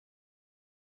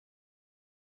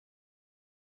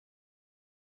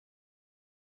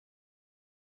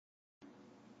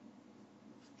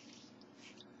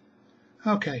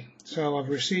Okay, so I've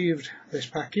received this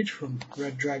package from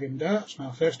Red Dragon Darts. Now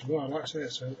first of all, I'd like to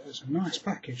say it's a nice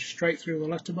package, straight through the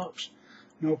letterbox,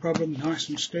 no problem, nice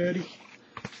and sturdy.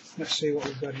 Let's see what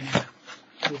we've got in here.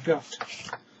 We've got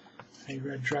a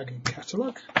Red Dragon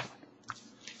catalogue,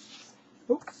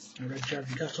 a Red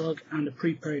Dragon catalogue and a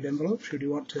prepaid envelope should you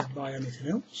want to buy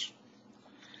anything else.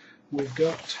 We've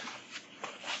got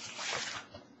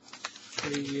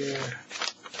the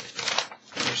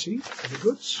receipt for the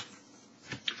goods.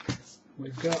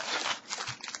 We've got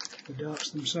the darts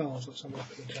themselves. Let's have a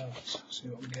look at the darts, see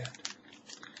what we get.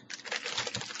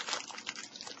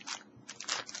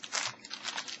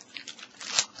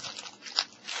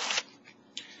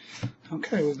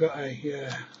 Okay, we've got a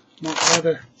mock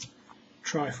leather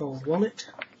trifold wallet.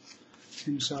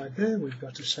 Inside there we've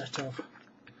got a set of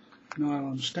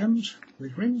nylon stems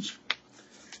with rings,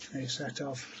 a set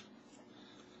of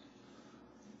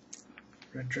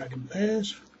Red Dragon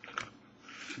pairs,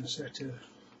 and a set of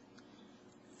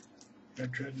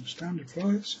Red Dragon standard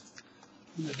pliers,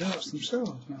 and the darts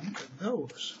themselves. Now look at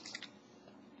those.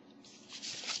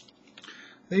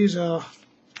 These are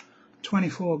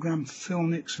 24 gram Phil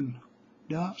Nixon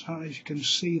darts. I don't know if you can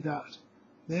see that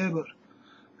there, but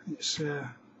it's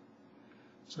that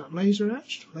laser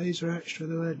etched with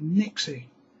the word Nixy.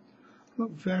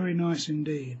 Look very nice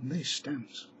indeed, and these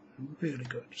stems are really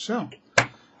good. So,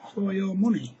 for your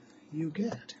money you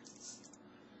get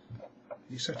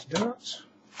a set of darts,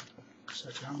 a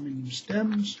set of aluminium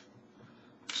stems,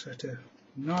 a set of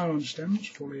nylon stems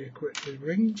fully equipped with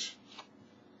rings,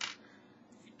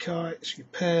 your kites, your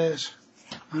pairs,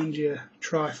 and your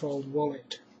trifold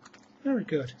wallet. Very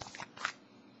good.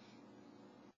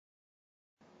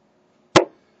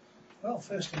 Well,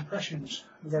 first impressions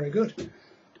are very good.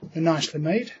 They're nicely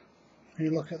made. When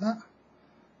you look at that,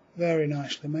 very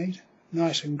nicely made,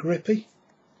 nice and grippy,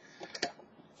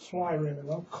 fly really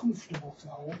well, comfortable to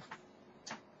hold.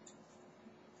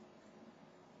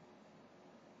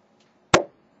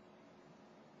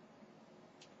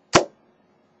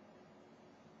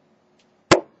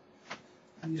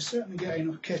 And you certainly get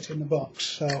enough kit in the box,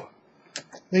 so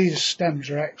these stems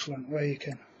are excellent where you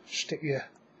can stick your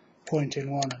point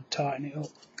in one and tighten it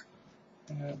up.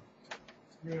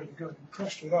 Really good,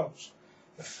 impressed with those.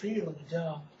 The feel of the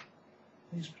dart,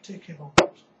 these particular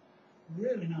ones,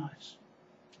 really nice.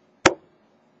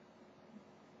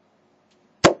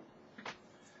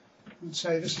 I'd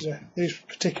say these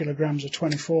particular grams are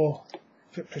 24,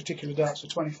 particular darts are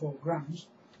 24 grams,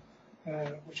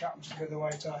 which happens to be the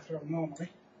weight I throw normally.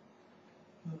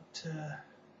 But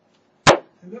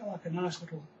they've got like a nice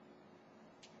little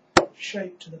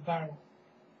shape to the barrel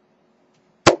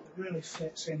that really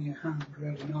fits in your hand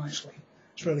really nicely.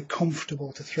 It's really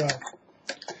comfortable to throw.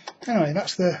 Anyway,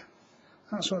 that's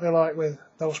what they like with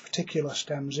those particular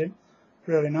stems in.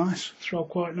 Really nice, throw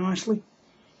quite nicely.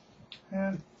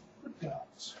 Good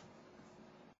darts.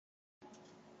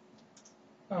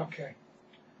 Okay,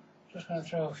 just going to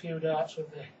throw a few darts with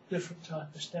the different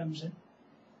type of stems in.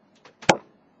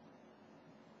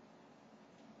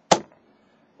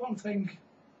 One thing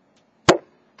I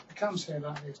can say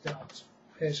about these darts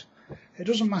is it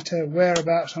doesn't matter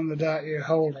whereabouts on the dart you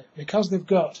hold it, because they've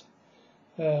got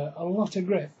a lot of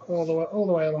grip all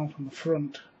the way along from the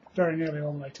front, very nearly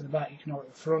all the way to the back. You can hold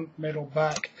it the front, middle,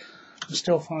 back, and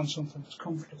still find something that's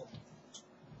comfortable.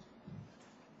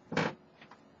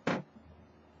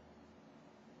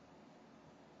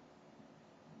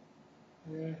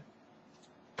 Yeah.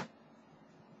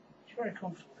 It's very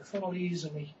comfortable. They fall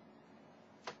easily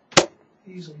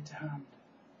to hand.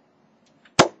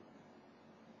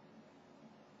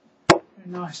 Very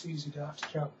nice, easy dart to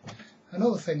throw.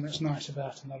 Another thing that's nice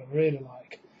about them that I really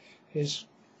like is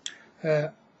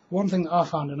one thing that I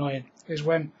found annoying is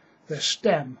when the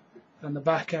stem and the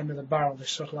back end of the barrel, there's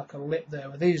sort of like a lip there.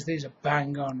 With these are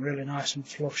bang on, really nice and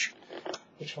flush,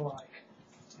 which I like.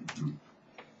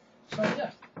 So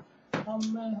yeah,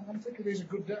 I'm thinking these are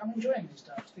good darts. I'm enjoying these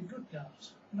darts. They're good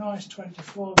darts. Nice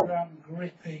 24 gram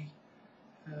grippy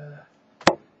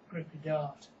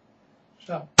dart.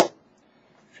 So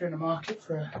if you're in the market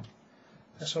for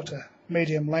a sort of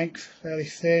medium length, fairly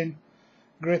thin,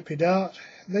 grippy dart,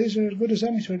 these are as good as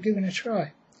any to give it a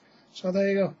try. So there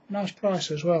you go, nice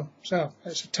price as well. So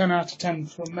it's a 10 out of 10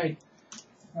 from me.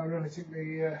 I really think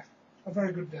they're a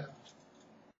very good dart.